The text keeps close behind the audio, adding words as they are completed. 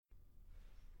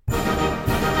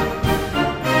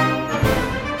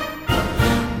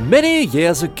Many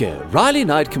years ago, Riley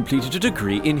Knight completed a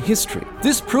degree in history.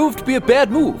 This proved to be a bad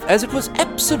move, as it was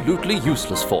absolutely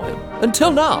useless for him.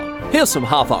 Until now. Here's some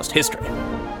half-assed history.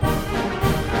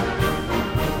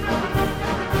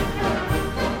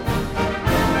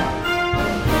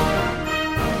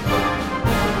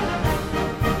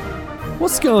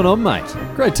 What's going on,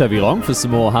 mate? Great to have you along for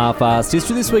some more half-assed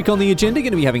history. This week on the agenda,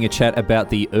 going to be having a chat about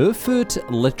the Erfurt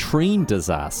latrine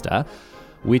disaster,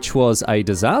 which was a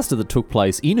disaster that took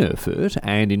place in Erfurt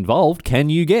and involved, can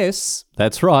you guess?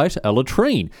 That's right, a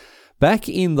latrine. Back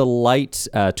in the late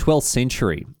 12th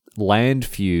century, land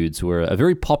feuds were a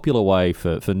very popular way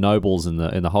for nobles in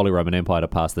the Holy Roman Empire to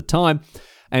pass the time,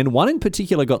 and one in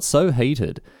particular got so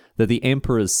heated that the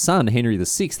emperor's son, Henry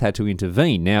VI, had to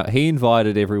intervene. Now, he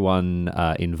invited everyone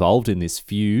involved in this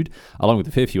feud, along with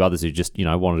a fair few others who just,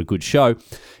 wanted a good show.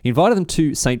 He invited them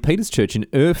to St. Peter's Church in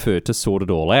Erfurt to sort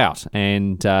it all out.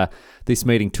 And this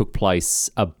meeting took place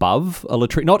above a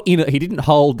latrine. Not in he didn't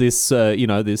hold this,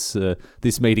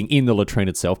 this meeting in the latrine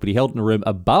itself, but he held it in a room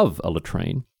above a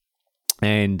latrine.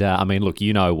 And, look,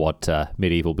 you know what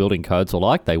medieval building codes were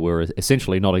like. They were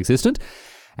essentially non-existent.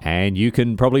 And you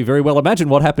can probably very well imagine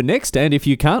what happened next. And if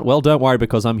you can't, well, don't worry,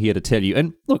 because I'm here to tell you.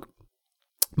 And look,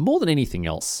 more than anything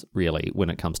else, really, when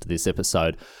it comes to this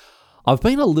episode, I've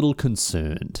been a little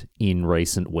concerned in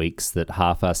recent weeks that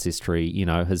half-assed history,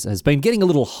 has been getting a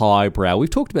little highbrow. We've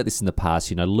talked about this in the past,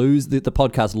 the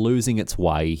podcast losing its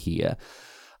way here.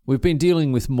 We've been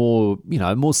dealing with more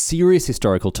serious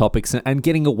historical topics and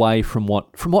getting away from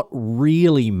what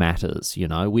really matters,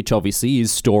 which obviously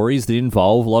is stories that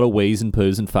involve a lot of wheeze and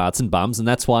poos and farts and bums, and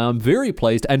that's why I'm very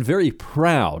pleased and very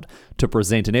proud to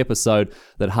present an episode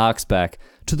that harks back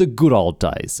to the good old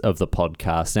days of the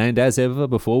podcast. And as ever,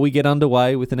 before we get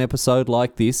underway with an episode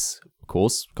like this, of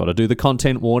course, got to do the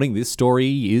content warning. This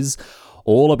story is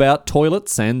all about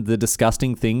toilets and the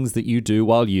disgusting things that you do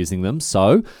while using them,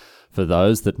 so for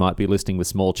those that might be listening with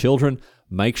small children,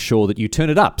 make sure that you turn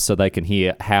it up so they can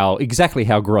hear exactly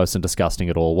how gross and disgusting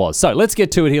it all was. So let's get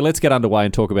to it here. Let's get underway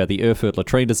and talk about the Erfurt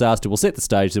latrine disaster. We'll set the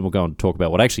stage, then we'll go on to talk about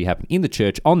what actually happened in the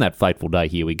church on that fateful day.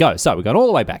 Here we go. So we're going all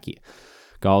the way back here.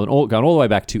 Going all the way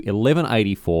back to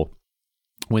 1184.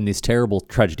 When this terrible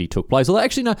tragedy took place. Well,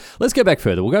 actually, no, let's go back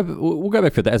further. We'll go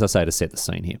back further, as I say, to set the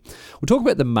scene here. We'll talk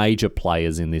about the major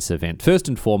players in this event. First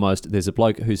and foremost, there's a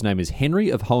bloke whose name is Henry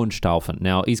of Hohenstaufen.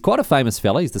 Now, he's quite a famous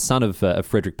fella. He's the son of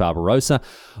Frederick Barbarossa.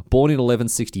 Born in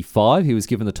 1165, he was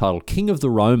given the title King of the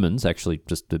Romans, actually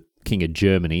just the King of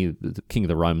Germany. The King of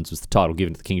the Romans was the title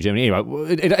given to the King of Germany.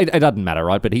 Anyway, it doesn't matter,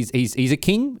 right? But he's a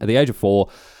king at the age of 4.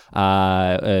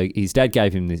 His dad,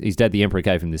 the emperor,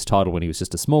 gave him this title when he was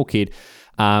just a small kid.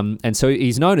 And so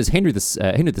he's known as Henry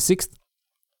VI,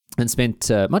 and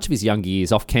spent much of his younger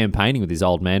years off campaigning with his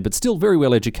old man, but still very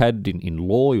well educated in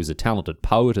law. He was a talented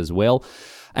poet as well.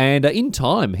 And in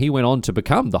time, he went on to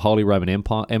become the Holy Roman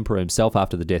Emperor himself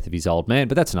after the death of his old man,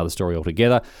 but that's another story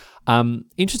altogether.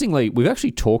 Interestingly, we've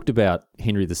actually talked about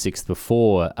Henry VI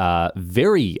before.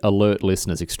 Very alert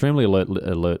listeners, extremely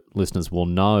alert listeners will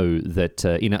know that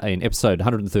in episode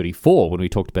 134, when we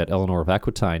talked about Eleanor of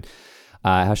Aquitaine,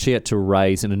 how she had to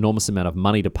raise an enormous amount of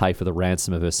money to pay for the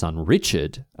ransom of her son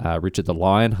Richard the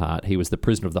Lionheart. He was the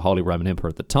prisoner of the Holy Roman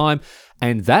Emperor at the time,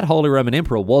 and that Holy Roman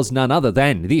Emperor was none other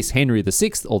than this Henry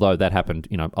VI, although that happened,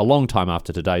 a long time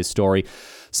after today's story.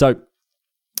 So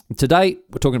today,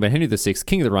 we're talking about Henry VI,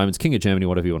 King of the Romans, King of Germany,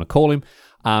 whatever you want to call him,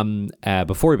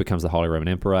 before he becomes the Holy Roman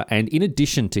Emperor. And in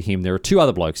addition to him, there are two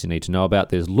other blokes you need to know about.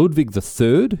 There's Ludwig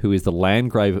III, who is the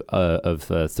Landgrave of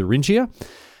Thuringia,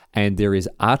 and there is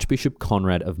Archbishop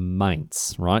Conrad of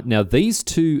Mainz, right? Now, these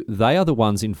two, they are the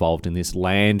ones involved in this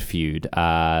land feud,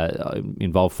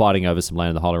 involved fighting over some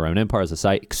land in the Holy Roman Empire, as I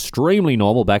say, extremely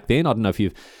normal back then. I don't know if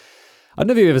you've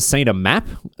ever seen a map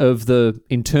of the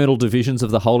internal divisions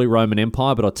of the Holy Roman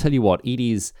Empire, but I'll tell you what, it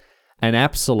is an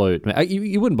absolute...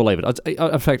 You wouldn't believe it.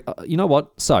 In fact, you know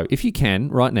what? So, if you can,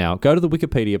 right now, go to the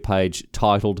Wikipedia page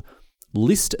titled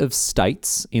List of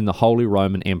States in the Holy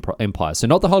Roman Empire. So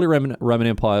not the Holy Roman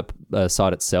Empire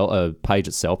site itself, page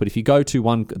itself, but if you go to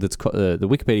one that's the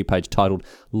Wikipedia page titled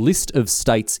List of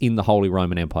States in the Holy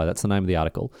Roman Empire, that's the name of the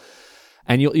article,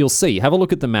 and you'll see, have a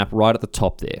look at the map right at the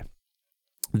top there.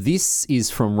 This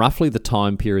is from roughly the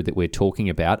time period that we're talking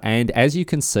about, and as you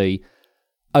can see,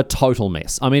 a total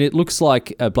mess. I mean, it looks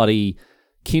like a bloody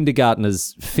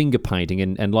kindergartner's finger painting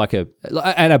and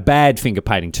a bad finger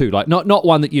painting too, like not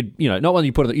one that not one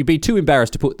you put on. You'd be too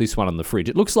embarrassed to put this one on the fridge.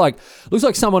 It looks like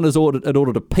someone had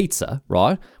ordered a pizza,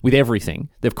 right, with everything.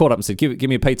 They've caught up and said, give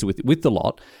me a pizza with the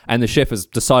lot, and the chef has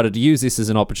decided to use this as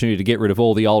an opportunity to get rid of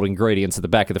all the old ingredients at the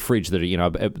back of the fridge that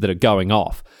are going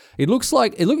off. It looks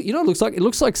like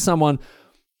someone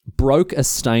broke a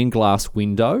stained glass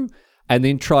window and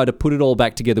then try to put it all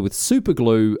back together with super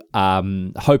glue,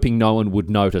 hoping no one would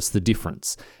notice the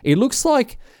difference. It looks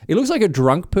like a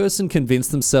drunk person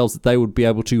convinced themselves that they would be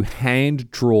able to hand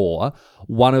draw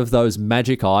one of those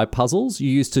magic eye puzzles you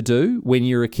used to do when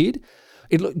you were a kid.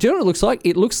 Do you know what it looks like?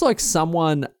 It looks like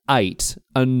someone ate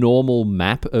a normal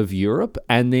map of Europe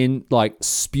and then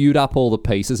spewed up all the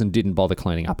pieces and didn't bother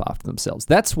cleaning up after themselves.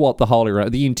 That's what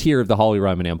the interior of the Holy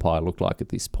Roman Empire looked like at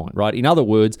this point, right? In other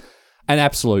words, an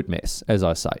absolute mess, as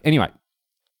I say. Anyway,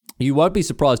 you won't be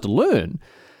surprised to learn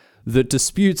that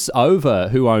disputes over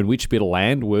who owned which bit of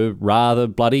land were rather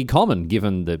bloody common,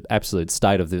 given the absolute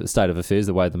state of affairs,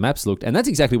 the way the maps looked, and that's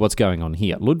exactly what's going on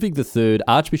here. Ludwig III,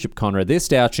 Archbishop Conrad, they're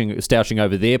stouching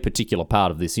over their particular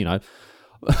part of this,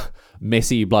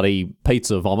 messy bloody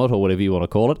pizza vomit or whatever you want to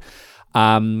call it.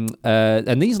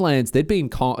 And these lands, they'd been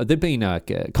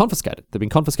confiscated. They'd been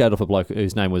confiscated off a bloke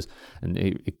whose name was, and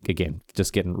again,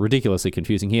 just getting ridiculously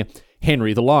confusing here,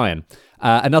 Henry the Lion.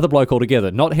 Another bloke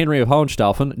altogether, not Henry of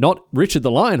Hohenstaufen, not Richard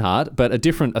the Lionheart, but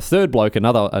a third bloke,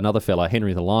 another fella,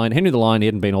 Henry the Lion. Henry the Lion, he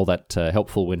hadn't been all that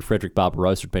helpful when Frederick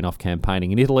Barbarossa had been off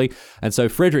campaigning in Italy, and so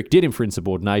Frederick did him for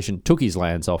insubordination, took his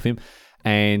lands off him,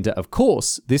 and of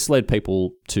course, this led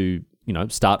people to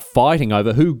start fighting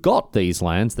over who got these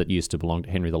lands that used to belong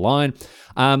to Henry the Lion.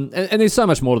 And there's so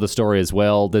much more to the story as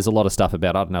well. There's a lot of stuff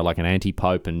about, like an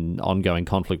anti-pope and ongoing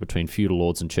conflict between feudal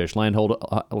lords and church landholders.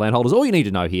 All you need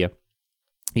to know here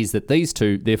is that these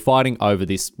two, they're fighting over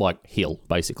this, hill,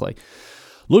 basically.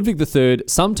 Ludwig III,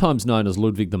 sometimes known as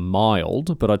Ludwig the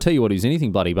Mild, but I tell you what, he's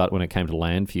anything bloody but when it came to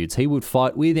land feuds. He would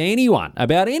fight with anyone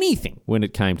about anything when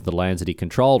it came to the lands that he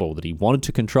controlled or that he wanted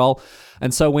to control.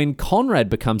 And so when Conrad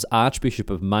becomes Archbishop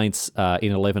of Mainz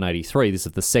in 1183, this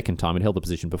is the second time, he'd held the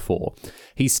position before,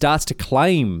 he starts to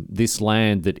claim this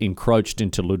land that encroached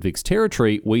into Ludwig's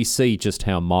territory. We see just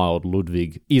how mild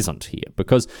Ludwig isn't here,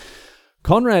 because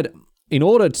Conrad, in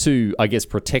order to,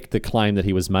 protect the claim that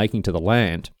he was making to the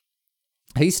land,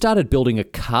 he started building a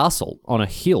castle on a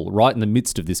hill right in the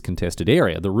midst of this contested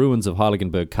area. The ruins of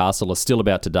Heiligenberg Castle are still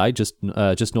about today, just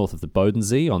north of the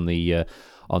Bodensee on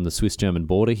the Swiss-German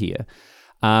border here.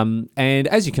 And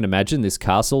as you can imagine, this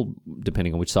castle,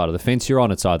 depending on which side of the fence you're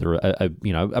on, it's either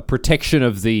a protection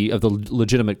of the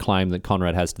legitimate claim that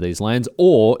Conrad has to these lands,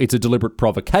 or it's a deliberate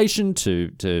provocation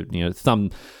to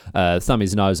thumb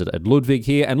his nose at Ludwig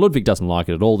here. And Ludwig doesn't like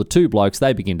it at all. The two blokes,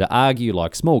 they begin to argue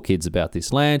like small kids about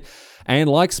this land. And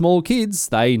like small kids,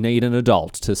 they need an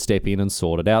adult to step in and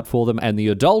sort it out for them. And the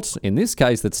adult, in this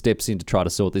case, that steps in to try to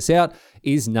sort this out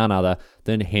is none other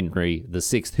than Henry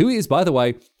VI, who is, by the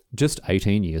way, just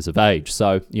 18 years of age.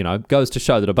 So, goes to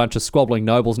show that a bunch of squabbling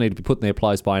nobles need to be put in their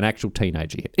place by an actual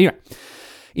teenager. Anyway,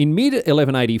 in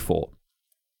mid-1184,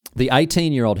 the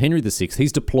 18-year-old Henry VI,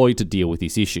 he's deployed to deal with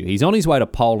this issue. He's on his way to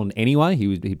Poland anyway.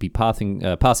 He'd be passing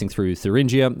through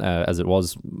Thuringia, as it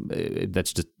was.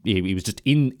 He was just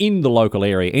in the local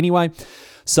area anyway.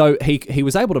 So he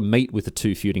was able to meet with the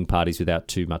two feuding parties without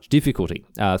too much difficulty.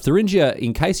 Thuringia,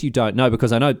 in case you don't know,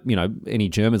 because I know any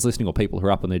Germans listening or people who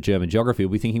are up on their German geography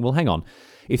will be thinking, well, hang on,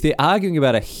 if they're arguing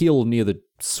about a hill near the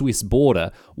Swiss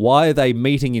border, why are they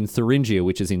meeting in Thuringia,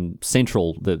 which is in the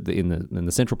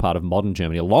central part of modern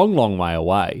Germany, a long, long way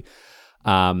away?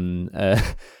 But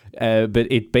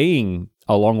it being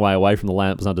a long way away from the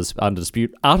land that was under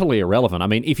dispute, utterly irrelevant. I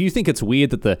mean, if you think it's weird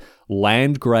that the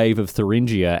Landgrave of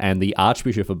Thuringia and the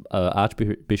Archbishop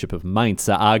of Mainz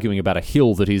are arguing about a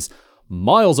hill that is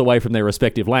miles away from their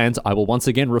respective lands, I will once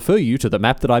again refer you to the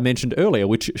map that I mentioned earlier,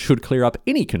 which should clear up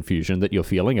any confusion that you're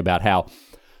feeling about how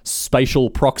spatial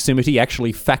proximity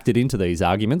actually factored into these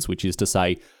arguments, which is to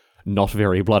say, not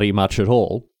very bloody much at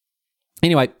all.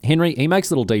 Anyway, Henry, he makes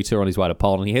a little detour on his way to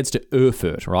Poland. He heads to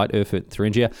Erfurt, right? Erfurt,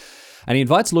 Thuringia. And he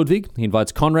invites Ludwig, he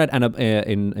invites Conrad,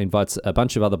 and invites a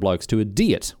bunch of other blokes to a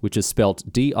diet, which is spelt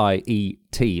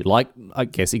D-I-E-T, like, I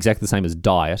guess, exactly the same as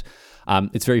diet.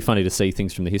 It's very funny to see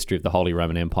things from the history of the Holy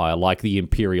Roman Empire, like the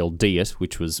Imperial Diet,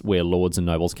 which was where lords and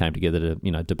nobles came together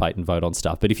to, debate and vote on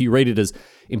stuff. But if you read it as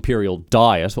Imperial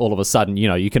Diet, all of a sudden,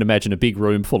 you can imagine a big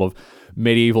room full of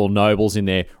medieval nobles in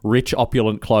their rich,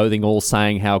 opulent clothing, all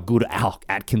saying how good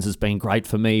Atkins has been great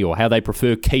for me, or how they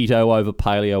prefer keto over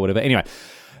paleo, whatever. Anyway,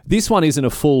 This one isn't a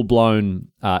full-blown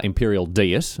imperial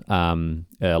diet,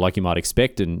 like you might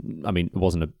expect, and I mean, it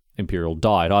wasn't an imperial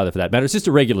diet either for that matter. It's just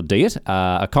a regular diet,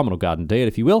 a common or garden diet,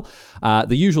 if you will,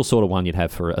 the usual sort of one you'd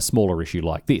have for a smaller issue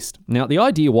like this. Now, the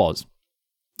idea was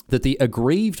that the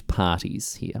aggrieved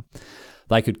parties here,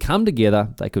 they could come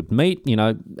together, they could meet,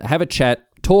 have a chat,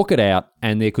 talk it out,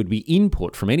 and there could be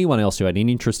input from anyone else who had an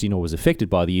interest in or was affected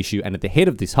by the issue. And at the head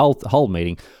of this whole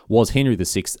meeting was Henry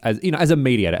VI, as a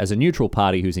mediator, as a neutral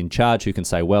party who's in charge, who can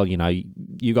say, well,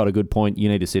 you got a good point, you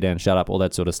need to sit down and shut up, all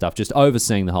that sort of stuff, just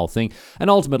overseeing the whole thing, and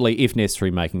ultimately, if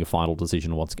necessary, making a final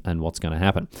decision on what's going to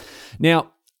happen.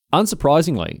 Now,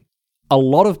 unsurprisingly, a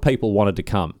lot of people wanted to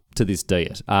come to this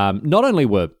diet. Not only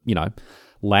were,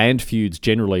 land feuds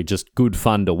generally just good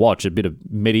fun to watch, a bit of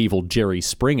medieval Jerry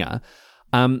Springer,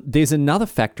 there's another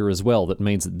factor as well that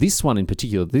means that this one in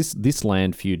particular, this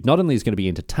land feud, not only is going to be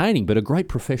entertaining, but a great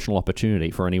professional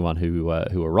opportunity for anyone who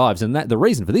arrives. And that the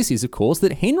reason for this is, of course,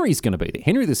 that Henry's going to be there.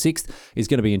 Henry VI is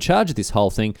going to be in charge of this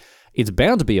whole thing. It's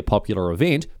bound to be a popular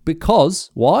event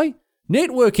because, why?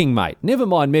 Networking, mate. Never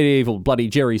mind medieval bloody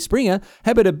Jerry Springer.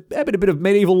 How about a bit of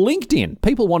medieval LinkedIn?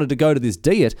 People wanted to go to this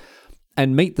diet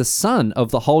and meet the son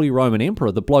of the Holy Roman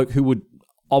Emperor, the bloke who would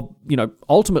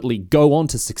ultimately go on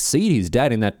to succeed his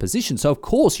dad in that position. So, of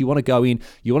course, you want to go in,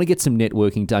 you want to get some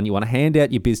networking done, you want to hand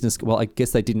out your business. Well, I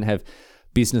guess they didn't have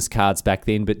business cards back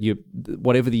then, but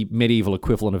whatever the medieval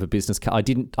equivalent of a business card,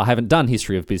 I haven't done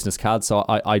history of business cards, so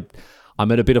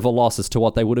I'm at a bit of a loss as to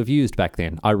what they would have used back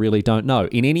then. I really don't know.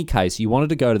 In any case, you wanted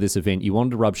to go to this event, you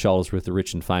wanted to rub shoulders with the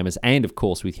rich and famous, and, of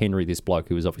course, with Henry, this bloke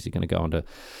who was obviously going to go on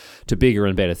to bigger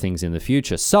and better things in the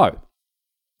future. So,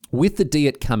 with the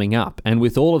diet coming up, and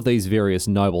with all of these various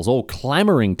nobles all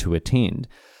clamouring to attend,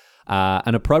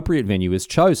 an appropriate venue is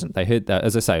chosen. They heard that,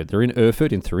 as I say, they're in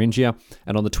Erfurt in Thuringia,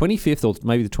 and on the 25th or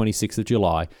maybe the 26th of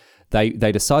July, they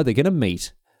decide they're going to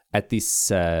meet at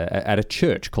a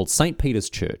church called St. Peter's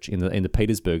Church in the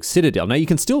Petersburg Citadel. Now, you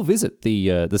can still visit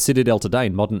the Citadel today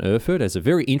in modern Erfurt. There's a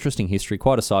very interesting history,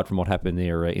 quite aside from what happened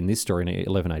there in this story in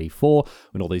 1184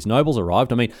 when all these nobles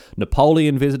arrived. I mean,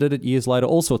 Napoleon visited it years later.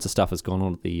 All sorts of stuff has gone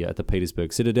on at the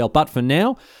Petersburg Citadel. But for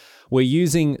now, we're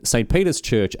using St. Peter's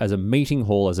Church as a meeting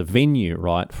hall, as a venue,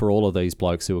 right, for all of these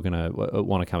blokes who are going to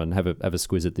want to come and have a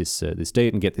squiz at this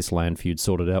diet and get this land feud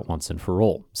sorted out once and for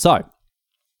all. So,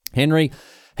 Henry,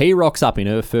 he rocks up in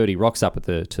Erfurt. He rocks up to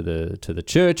the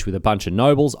church with a bunch of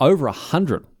nobles, over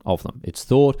 100 of them, it's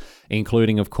thought,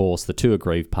 including, of course, the two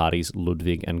aggrieved parties,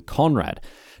 Ludwig and Conrad.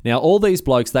 Now, all these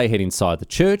blokes, they head inside the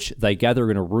church. They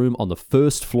gather in a room on the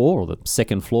first floor, or the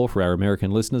second floor for our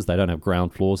American listeners. They don't have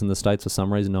ground floors in the States for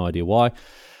some reason, no idea why.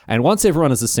 And once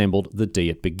everyone is assembled, the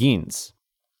diet begins.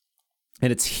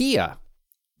 And it's here,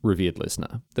 revered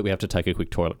listener, that we have to take a quick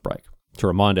toilet break to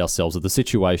remind ourselves of the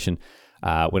situation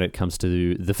when it comes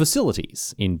to the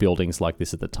facilities in buildings like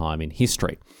this at the time in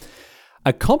history.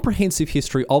 A comprehensive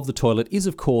history of the toilet is,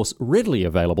 of course, readily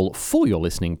available for your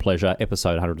listening pleasure.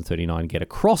 Episode 139, Get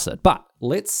Across It. But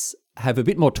let's have a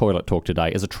bit more toilet talk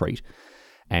today as a treat,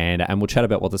 and we'll chat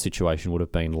about what the situation would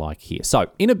have been like here.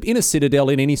 So, in a citadel,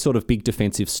 in any sort of big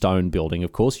defensive stone building,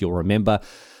 of course, you'll remember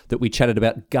that we chatted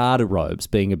about garderobes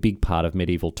being a big part of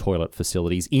medieval toilet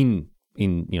facilities in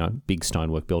big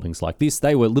stonework buildings like this.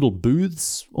 They were little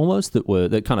booths almost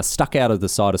that kind of stuck out of the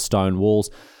side of stone walls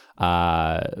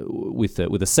with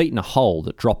a seat and a hole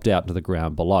that dropped out to the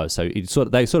ground below. So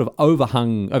they sort of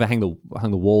overhung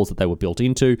the walls that they were built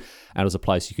into, and it was a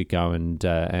place you could go and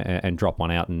drop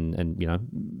one out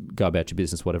and go about your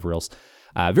business, whatever else.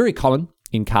 Very common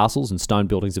in castles and stone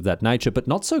buildings of that nature, but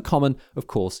not so common, of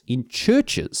course, in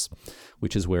churches,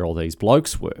 which is where all these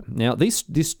blokes were. Now, this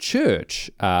church,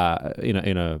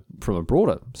 from a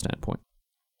broader standpoint,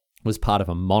 was part of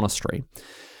a monastery.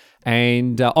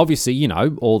 And obviously,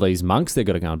 all these monks, they've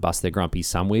got to go and bust their grumpy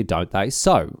somewhere, don't they?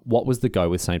 So what was the go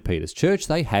with St. Peter's Church?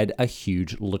 They had a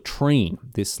huge latrine.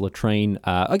 This latrine,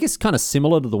 I guess kind of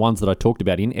similar to the ones that I talked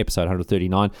about in episode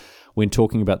 139 when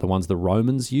talking about the ones the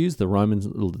Romans used, the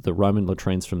Roman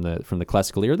latrines from the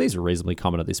classical era. These are reasonably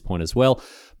common at this point as well.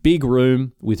 Big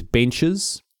room with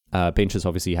benches. Benches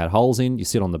obviously had holes in. You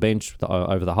sit on the bench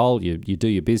over the hole. You do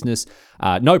your business.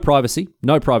 No privacy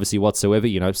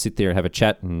whatsoever. Sit there and have a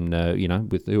chat and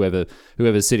with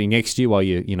whoever's sitting next to you while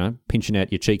you pinching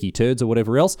out your cheeky turds or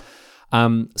whatever else.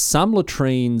 Some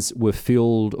latrines were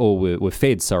filled or were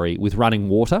fed with running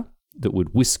water that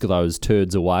would whisk those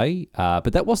turds away.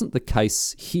 But that wasn't the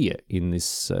case here in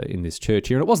this church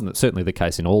here, and it wasn't certainly the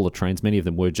case in all latrines. Many of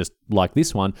them were just like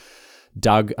this one,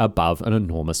 dug above an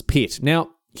enormous pit. Now,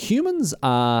 humans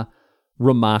are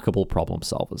remarkable problem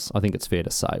solvers. I think it's fair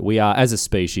to say. We are, as a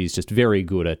species, just very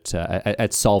good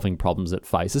at solving problems that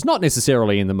face us. Not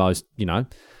necessarily in the most,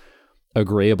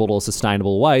 agreeable or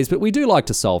sustainable ways, but we do like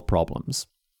to solve problems.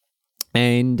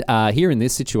 And here in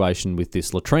this situation with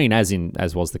this latrine,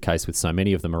 as was the case with so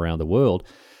many of them around the world,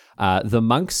 the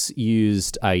monks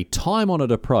used a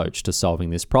time-honoured approach to solving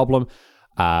this problem,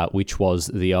 which was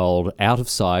the old out of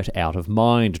sight, out of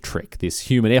mind trick. This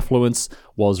human effluence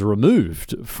was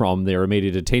removed from their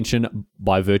immediate attention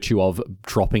by virtue of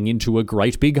dropping into a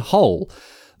great big hole.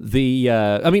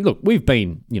 Look, we've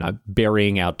been,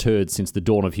 burying our turds since the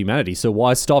dawn of humanity, so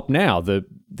why stop now?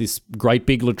 This great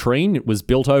big latrine, it was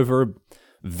built over a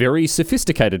very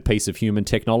sophisticated piece of human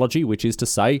technology, which is to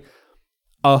say,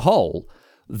 a hole.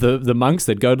 The monks,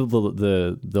 they'd go to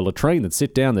the latrine, they'd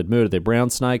sit down, they'd murder their brown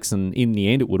snakes, and in the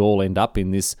end, it would all end up in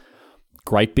this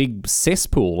great big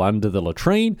cesspool under the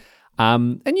latrine.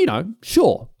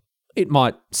 Sure, it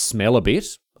might smell a bit.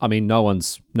 I mean, no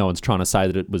one's trying to say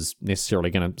that it was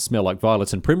necessarily going to smell like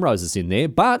violets and primroses in there,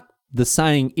 but the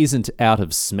saying isn't out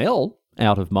of smell,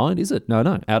 out of mind, is it?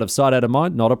 No. Out of sight, out of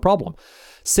mind, not a problem.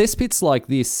 Cesspits like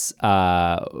this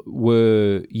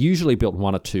were usually built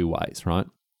one of two ways, right?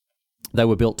 They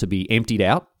were built to be emptied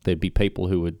out. There'd be people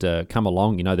who would come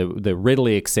along, they're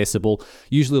readily accessible,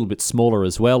 usually a little bit smaller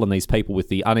as well, and these people with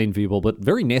the unenviable but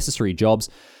very necessary jobs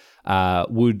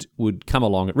would come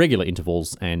along at regular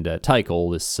intervals and take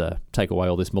away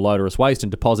all this malodorous waste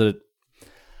and deposit it,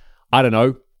 I don't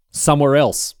know, somewhere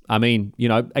else. I mean,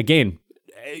 again,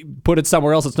 put it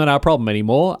somewhere else. It's not our problem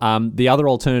anymore. The other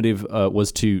alternative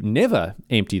was to never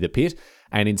empty the pit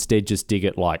and instead just dig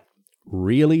it like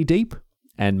really deep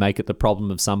and make it the problem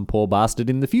of some poor bastard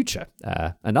in the future.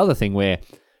 Another thing we're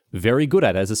very good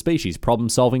at as a species, problem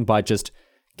solving by just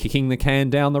kicking the can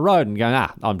down the road and going,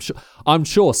 I'm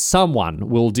sure someone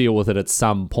will deal with it at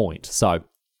some point. So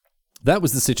that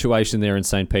was the situation there in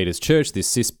St. Peter's Church.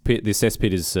 This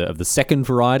cesspit is of the second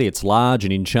variety. It's large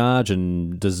and in charge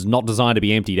and not designed to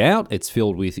be emptied out. It's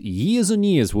filled with years and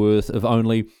years worth of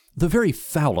only the very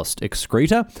foulest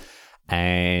excreta.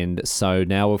 And so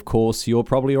now, of course, you're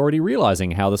probably already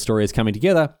realizing how the story is coming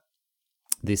together.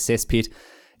 This cesspit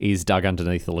is dug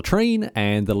underneath the latrine,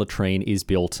 and the latrine is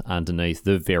built underneath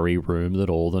the very room that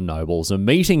all the nobles are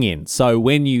meeting in. So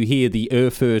when you hear the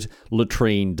Erfurt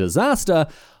latrine disaster,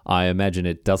 I imagine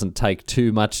it doesn't take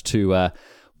too much to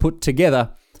put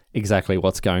together exactly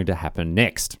what's going to happen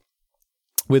next.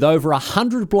 With over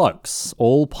 100 blokes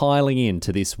all piling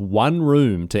into this one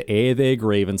room to air their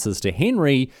grievances to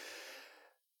Henry,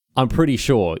 I'm pretty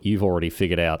sure you've already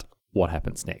figured out what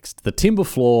happens next. The timber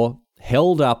floor,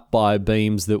 held up by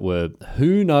beams that were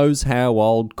who knows how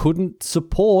old, couldn't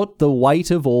support the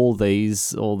weight of all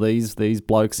these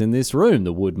blokes in this room.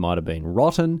 The wood might have been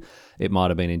rotten, it might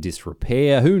have been in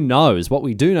disrepair, who knows. What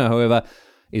we do know, however,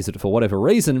 is that for whatever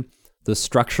reason, the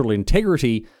structural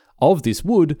integrity of this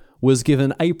wood was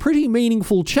given a pretty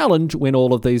meaningful challenge when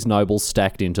all of these nobles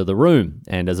stacked into the room.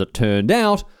 And as it turned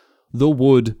out, the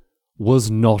wood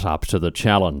was not up to the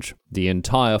challenge. The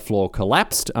entire floor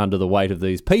collapsed under the weight of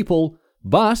these people,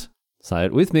 but, say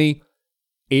it with me,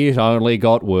 it only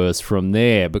got worse from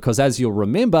there, because as you'll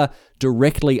remember,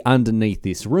 directly underneath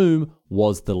this room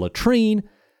was the latrine,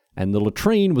 and the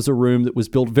latrine was a room that was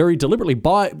built very deliberately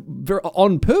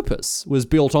on purpose, was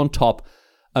built on top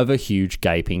of a huge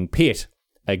gaping pit.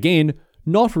 Again,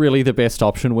 not really the best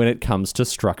option when it comes to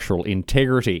structural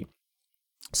integrity.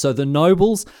 So the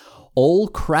nobles all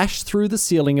crash through the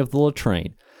ceiling of the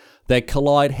latrine. They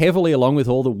collide heavily along with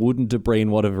all the wood and debris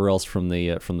and whatever else from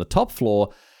the top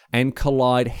floor, and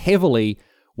collide heavily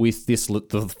with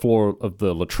the floor of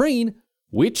the latrine,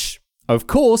 which, of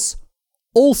course,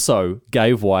 also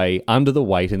gave way under the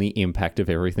weight and the impact of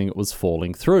everything it was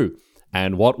falling through.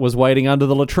 And what was waiting under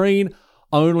the latrine?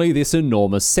 Only this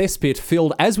enormous cesspit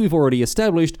filled, as we've already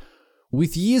established,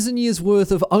 with years and years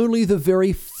worth of only the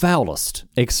very foulest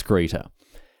excreta.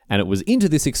 And it was into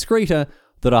this excreta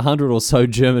that 100 or so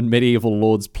German medieval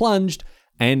lords plunged,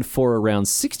 and for around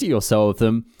 60 or so of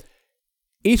them,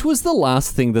 it was the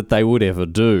last thing that they would ever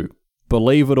do.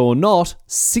 Believe it or not,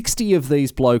 60 of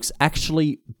these blokes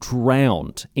actually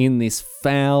drowned in this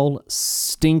foul,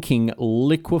 stinking,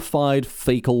 liquefied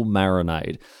fecal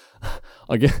marinade.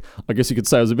 I guess you could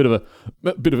say it was a bit of a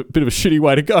shitty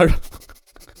way to go.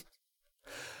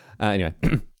 Anyway.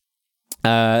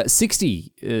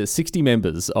 60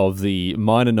 members of the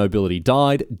minor nobility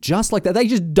died just like that. They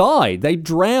just died. They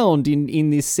drowned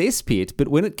in this cesspit. But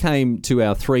when it came to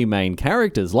our three main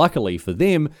characters, luckily for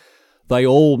them, they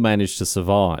all managed to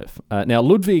survive. Now,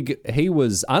 Ludwig, he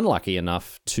was unlucky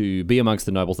enough to be amongst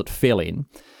the nobles that fell in.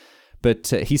 But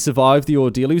he survived the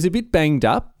ordeal. He was a bit banged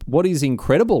up. What is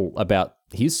incredible about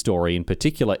his story in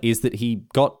particular is that he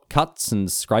got cuts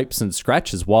and scrapes and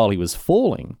scratches while he was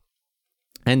falling.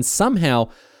 And somehow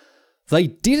they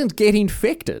didn't get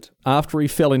infected after he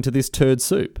fell into this turd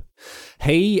soup.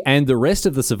 He and the rest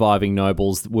of the surviving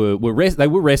nobles were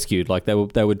rescued. Like they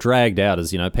were dragged out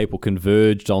as, people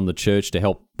converged on the church to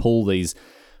help pull these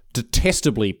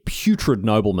detestably putrid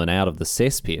noblemen out of the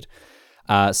cesspit.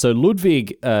 So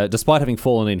Ludwig, despite having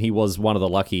fallen in, he was one of the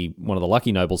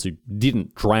lucky nobles who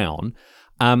didn't drown.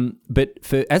 But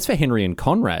as for Henry and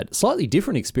Conrad, slightly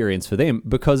different experience for them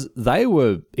because they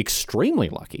were extremely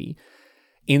lucky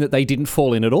in that they didn't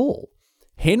fall in at all.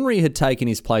 Henry had taken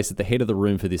his place at the head of the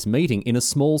room for this meeting in a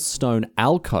small stone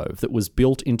alcove that was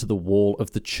built into the wall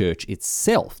of the church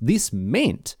itself. This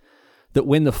meant that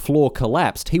when the floor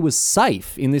collapsed, he was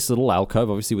safe in this little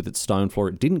alcove. Obviously, with its stone floor,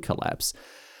 it didn't collapse,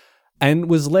 and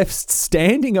was left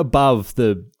standing above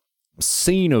the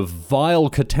scene of vile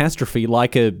catastrophe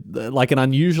like an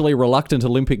unusually reluctant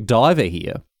Olympic diver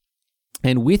here.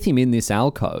 And with him in this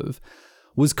alcove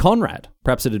was Conrad.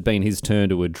 Perhaps it had been his turn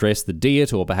to address the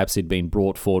Diet, or perhaps he'd been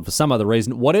brought forward for some other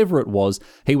reason. Whatever it was,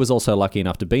 he was also lucky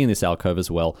enough to be in this alcove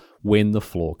as well when the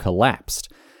floor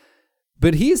collapsed.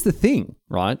 But here's the thing,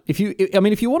 right? If you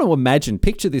want to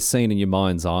picture this scene in your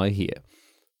mind's eye here,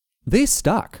 they're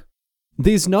stuck.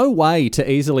 There's no way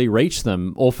to easily reach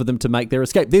them or for them to make their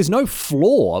escape. There's no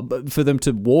floor for them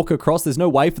to walk across. There's no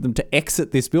way for them to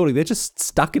exit this building. They're just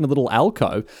stuck in a little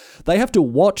alcove. They have to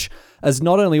watch as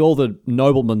not only all the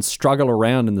noblemen struggle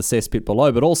around in the cesspit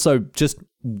below, but also just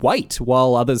wait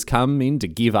while others come in to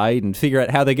give aid and figure out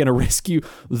how they're going to rescue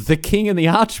the king and the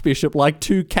archbishop like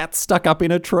two cats stuck up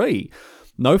in a tree.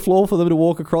 No floor for them to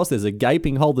walk across. There's a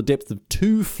gaping hole the depth of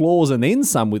 2 floors and then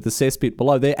some with the cesspit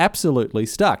below. They're absolutely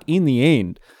stuck. In the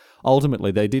end,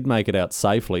 ultimately, they did make it out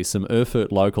safely. Some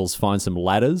Erfurt locals find some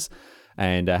ladders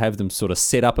and have them sort of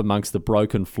set up amongst the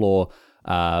broken floor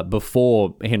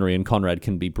before Henry and Conrad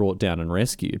can be brought down and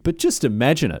rescued. But just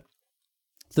imagine it.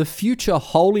 The future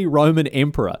Holy Roman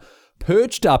Emperor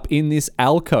perched up in this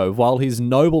alcove while his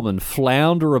noblemen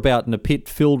flounder about in a pit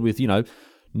filled with,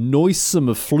 noisome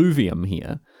effluvium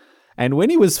here. And when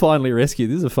he was finally rescued,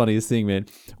 this is the funniest thing, man.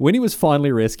 When he was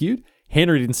finally rescued,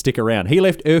 Henry didn't stick around. He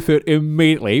left Erfurt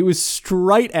immediately. He was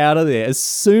straight out of there. As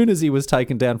soon as he was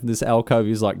taken down from this alcove, he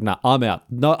was like, nah, I'm out.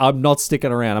 No, I'm not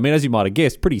sticking around. I mean, as you might have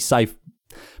guessed, pretty safe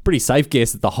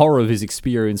guess that the horror of his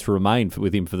experience remained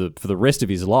with him for the rest of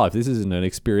his life. This isn't an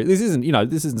experience. This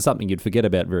isn't something you'd forget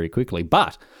about very quickly.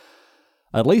 But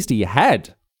at least he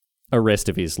had a rest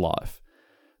of his life.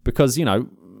 Because,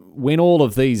 when all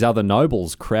of these other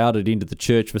nobles crowded into the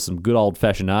church for some good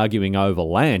old-fashioned arguing over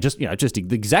land, just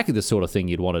exactly the sort of thing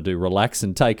you'd want to do, relax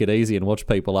and take it easy and watch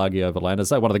people argue over land. I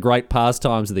say one of the great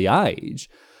pastimes of the age.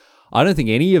 I don't think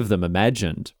any of them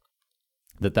imagined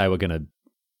that they were going to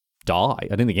die.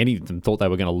 I don't think any of them thought they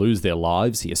were going to lose their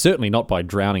lives here. Certainly not by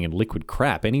drowning in liquid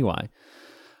crap anyway.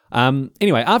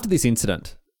 Anyway, after this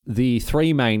incident, the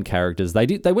 3 main characters, they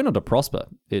went on to prosper.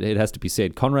 It has to be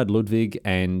said. Conrad, Ludwig,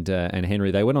 and Henry,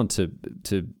 they went on to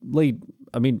lead,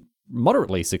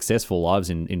 moderately successful lives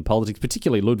in politics.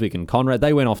 Particularly Ludwig and Conrad,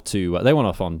 they went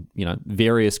off on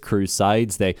various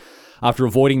crusades. After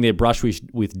avoiding their brush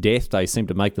with death, they seemed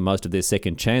to make the most of their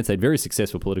second chance. They had very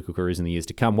successful political careers in the years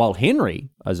to come. While Henry,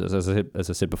 as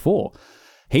I said before,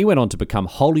 he went on to become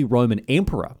Holy Roman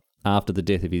Emperor after the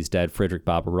death of his dad, Frederick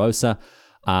Barbarossa.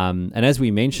 And as we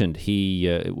mentioned, he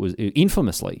was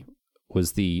infamously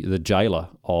the jailer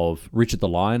of Richard the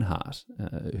Lionheart,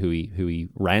 who he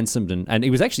ransomed, and he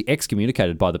was actually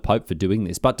excommunicated by the Pope for doing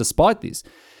this. But despite this,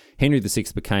 Henry VI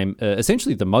became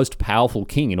essentially the most powerful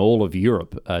king in all of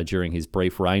Europe during his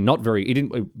brief reign. He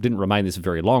didn't remain this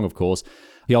very long, of course.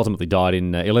 He ultimately died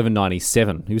in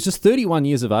 1197. He was just 31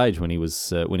 years of age when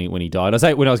he died.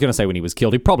 When I was going to say when he was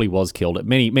killed, he probably was killed.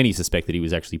 Many suspect that he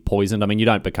was actually poisoned. I mean, you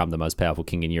don't become the most powerful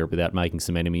king in Europe without making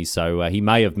some enemies. So he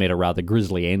may have met a rather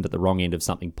grisly end at the wrong end of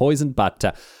something poisoned, but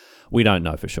we don't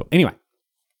know for sure. Anyway,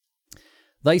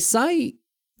 they say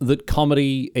that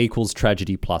comedy equals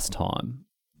tragedy plus time.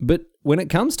 But when it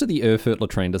comes to the Erfurt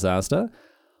latrine disaster,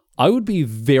 I would be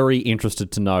very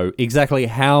interested to know exactly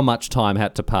how much time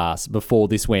had to pass before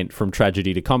this went from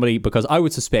tragedy to comedy, because I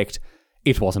would suspect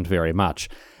it wasn't very much.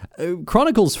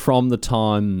 Chronicles from the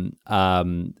time,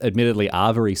 admittedly,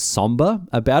 are very somber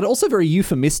about it, also very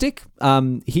euphemistic.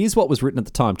 Here's what was written at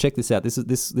the time. Check this out.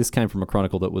 This came from a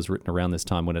chronicle that was written around this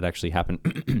time when it actually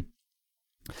happened.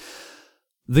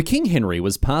 The King Henry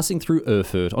was passing through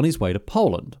Erfurt on his way to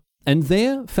Poland, and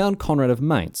there found Conrad of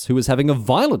Mainz, who was having a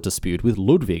violent dispute with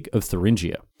Ludwig of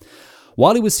Thuringia.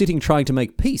 While he was sitting trying to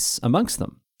make peace amongst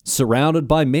them, surrounded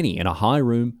by many in a high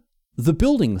room, the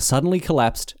building suddenly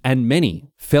collapsed and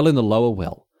many fell in the lower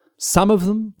well. Some of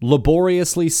them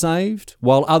laboriously saved,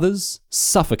 while others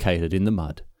suffocated in the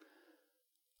mud.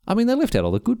 I mean, they left out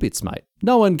all the good bits, mate.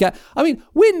 No one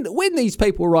when these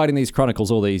people were writing these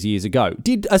chronicles all these years ago,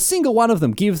 did a single one of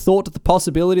them give thought to the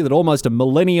possibility that almost a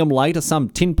millennium later some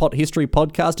Tin Pot History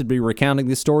podcast would be recounting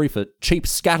this story for cheap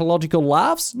scatological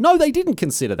laughs? No, they didn't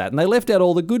consider that, and they left out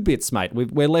all the good bits, mate.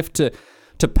 We're left to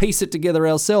piece it together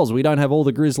ourselves. We don't have all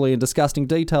the grisly and disgusting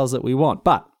details that we want.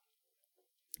 But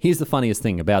here's the funniest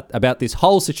thing about this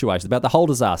whole situation, about the whole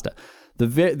disaster.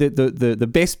 The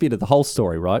best bit of the whole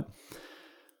story, right?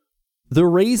 The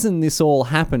reason this all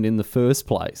happened in the first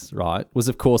place, right, was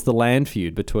of course the land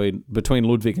feud between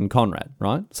Ludwig and Conrad,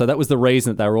 right? So that was the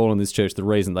reason that they were all in this church, the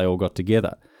reason they all got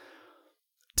together.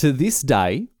 To this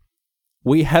day,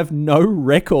 we have no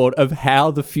record of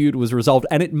how the feud was resolved,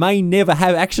 and it may never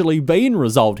have actually been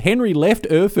resolved. Henry left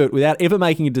Erfurt without ever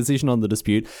making a decision on the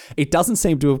dispute. It doesn't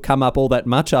seem to have come up all that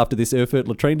much after this Erfurt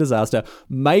latrine disaster.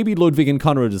 Maybe Ludwig and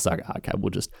Conrad were just like, okay,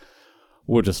 we'll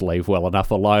just leave well enough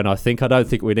alone, I think. I don't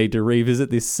think we need to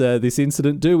revisit this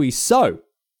incident, do we? So,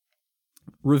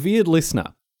 revered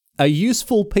listener, a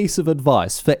useful piece of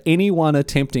advice for anyone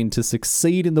attempting to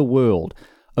succeed in the world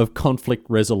of conflict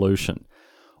resolution.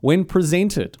 When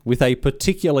presented with a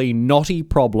particularly knotty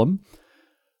problem,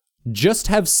 just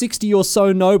have 60 or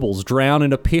so nobles drown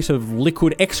in a pit of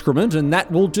liquid excrement, and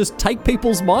that will just take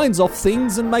people's minds off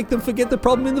things and make them forget the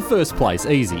problem in the first place.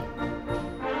 Easy.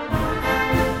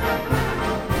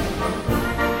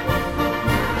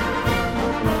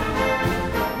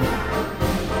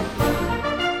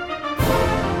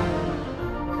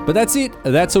 But that's it.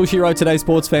 That's all she wrote today,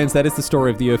 sports fans. That is the story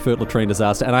of the Erfurt latrine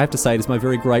disaster. And I have to say, it is my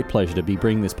very great pleasure to be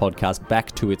bringing this podcast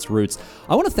back to its roots.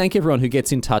 I want to thank everyone who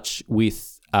gets in touch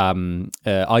with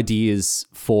ideas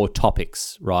for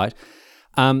topics, right?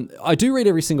 I do read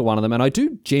every single one of them, and I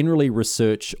do generally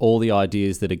research all the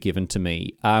ideas that are given to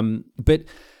me. But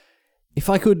if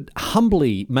I could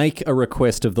humbly make a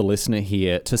request of the listener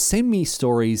here to send me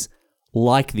stories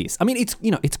like this. I mean,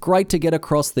 it's great to get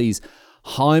across these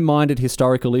high-minded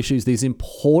historical issues, these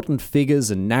important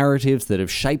figures and narratives that have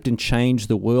shaped and changed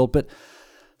the world, but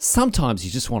sometimes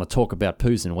you just want to talk about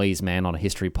poos and wees, man, on a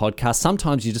history podcast.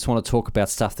 Sometimes you just want to talk about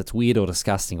stuff that's weird or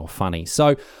disgusting or funny.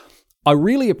 So I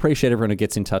really appreciate everyone who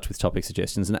gets in touch with topic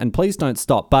suggestions, and please don't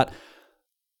stop. But,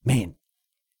 man,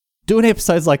 doing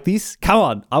episodes like this, come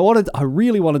on, I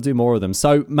really want to do more of them.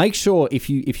 So make sure if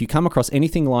you come across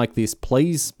anything like this,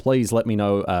 please let me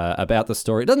know about the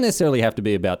story. It doesn't necessarily have to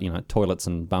be about toilets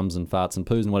and bums and farts and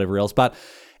poos and whatever else, but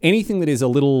anything that is a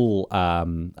little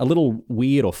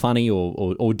weird or funny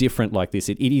or different like this,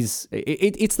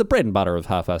 it's the bread and butter of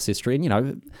half-ass history.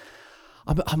 And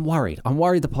I'm worried. I'm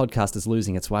worried the podcast is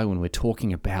losing its way when we're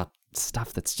talking about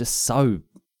stuff that's just so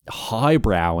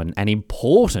highbrow and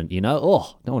important,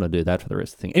 Oh, don't want to do that for the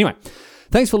rest of the thing. Anyway,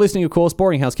 thanks for listening, of course.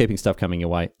 Boring housekeeping stuff coming your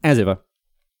way, as ever.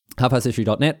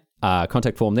 halfasshistory.net,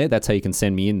 contact form there. That's how you can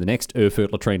send me in the next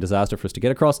Erfurt latrine disaster for us to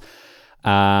get across.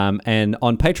 And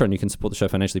on Patreon, you can support the show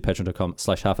financially,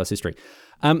 patreon.com/halfasshistory.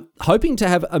 Hoping to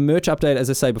have a merch update, as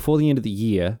I say, before the end of the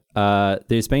year.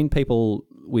 There's been people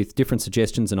with different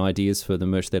suggestions and ideas for the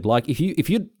merch they'd like. If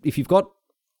you've got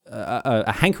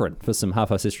a hankering for some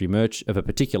Half-Ass History merch of a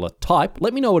particular type,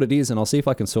 let me know what it is and I'll see if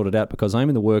I can sort it out, because I'm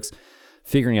in the works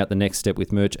figuring out the next step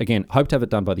with merch. Again, hope to have it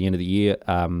done by the end of the year.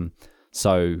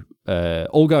 So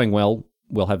all going well,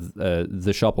 we'll have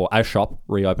the shop or a shop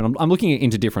reopen. I'm looking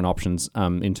into different options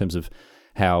in terms of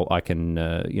how I can,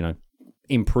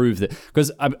 improve the...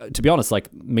 Because to be honest,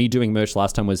 like me doing merch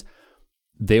last time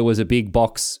there was a big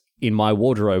box in my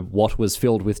wardrobe what was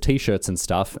filled with T-shirts and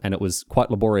stuff, and it was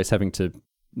quite laborious having to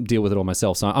deal with it all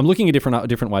myself. So I'm looking at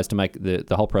different ways to make the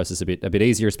whole process a bit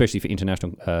easier, especially for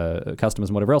international customers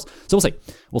and whatever else. So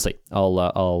we'll see.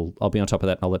 I'll be on top of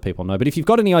that and I'll let people know. But if you've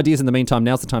got any ideas in the meantime,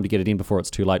 now's the time to get it in before it's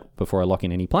too late, before I lock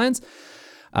in any plans.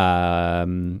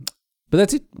 But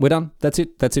that's it. We're done. That's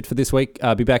it for this week.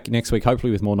 I'll be back next week,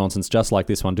 hopefully with more nonsense just like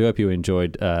this one. Do hope you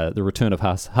enjoyed the return of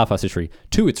Half-Ass History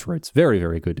to its roots. Very,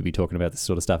 very good to be talking about this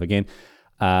sort of stuff again.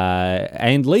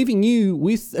 And leaving you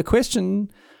with a question.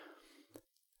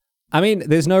 I mean,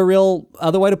 there's no real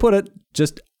other way to put it.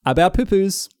 Just about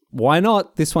poo-poos. Why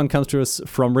not? This one comes to us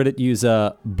from Reddit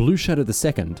user Blue Shadow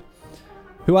II,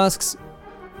 who asks,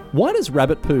 why does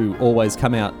rabbit poo always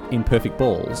come out in perfect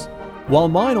balls, while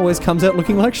mine always comes out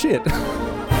looking like shit?